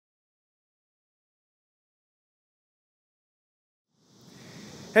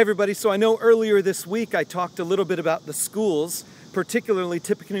Hey everybody, so I know earlier this week I talked a little bit about the schools, particularly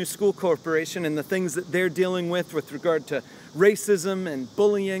Tippecanoe School Corporation and the things that they're dealing with regard to racism and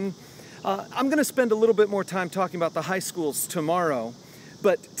bullying. I'm going to spend a little bit more time talking about the high schools tomorrow,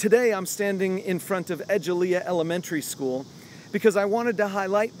 but today I'm standing in front of Edgelia Elementary School because I wanted to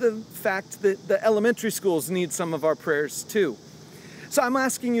highlight the fact that the elementary schools need some of our prayers too. So I'm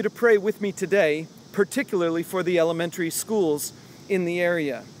asking you to pray with me today, particularly for the elementary schools in the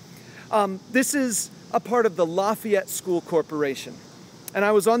area. This is a part of the Lafayette School Corporation. And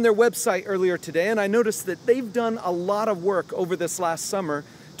I was on their website earlier today and I noticed that they've done a lot of work over this last summer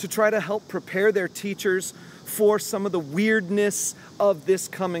to try to help prepare their teachers for some of the weirdness of this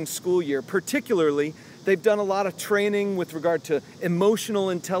coming school year. Particularly, they've done a lot of training with regard to emotional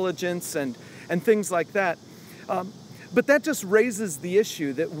intelligence and things like that. But that just raises the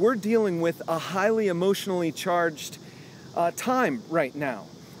issue that we're dealing with a highly emotionally charged time right now.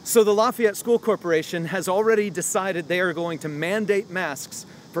 So the Lafayette School Corporation has already decided they are going to mandate masks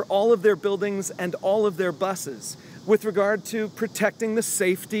for all of their buildings and all of their buses with regard to protecting the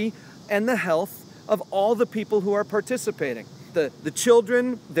safety and the health of all the people who are participating. The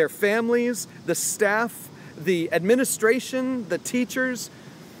children, their families, the staff, the administration, the teachers.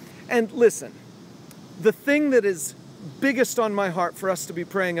 And listen, the thing that is biggest on my heart for us to be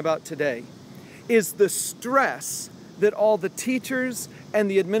praying about today is the stress that all the teachers and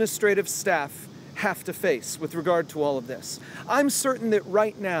the administrative staff have to face with regard to all of this. I'm certain that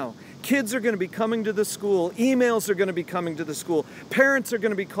right now, kids are going to be coming to the school, emails are going to be coming to the school, parents are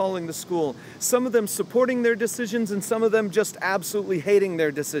going to be calling the school, some of them supporting their decisions and some of them just absolutely hating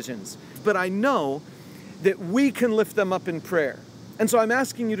their decisions. But I know that we can lift them up in prayer. And so I'm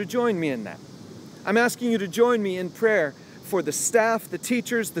asking you to join me in that. I'm asking you to join me in prayer for the staff, the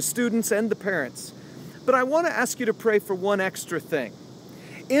teachers, the students, and the parents. But I want to ask you to pray for one extra thing.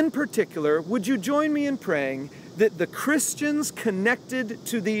 In particular, would you join me in praying that the Christians connected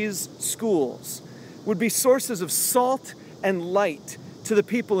to these schools would be sources of salt and light to the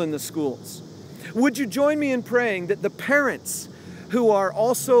people in the schools? Would you join me in praying that the parents who are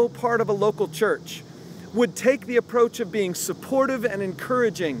also part of a local church would take the approach of being supportive and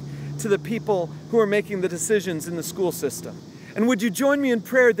encouraging to the people who are making the decisions in the school system? And would you join me in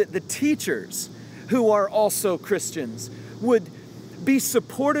prayer that the teachers who are also Christians would be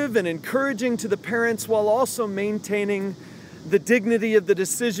supportive and encouraging to the parents while also maintaining the dignity of the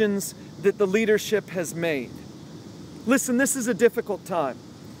decisions that the leadership has made? Listen, this is a difficult time,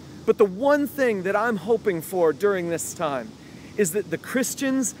 but the one thing that I'm hoping for during this time is that the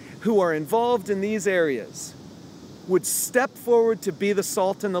Christians who are involved in these areas would step forward to be the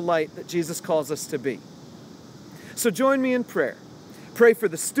salt and the light that Jesus calls us to be. So join me in prayer. Pray for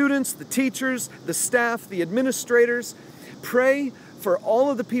the students, the teachers, the staff, the administrators. Pray for all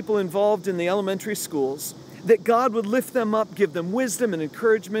of the people involved in the elementary schools, that God would lift them up, give them wisdom and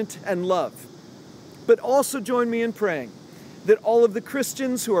encouragement and love. But also join me in praying that all of the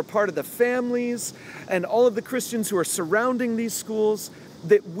Christians who are part of the families and all of the Christians who are surrounding these schools,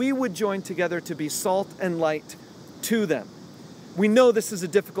 that we would join together to be salt and light to them. We know this is a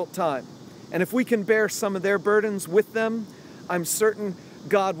difficult time, and if we can bear some of their burdens with them, I'm certain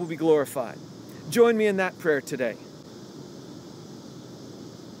God will be glorified. Join me in that prayer today.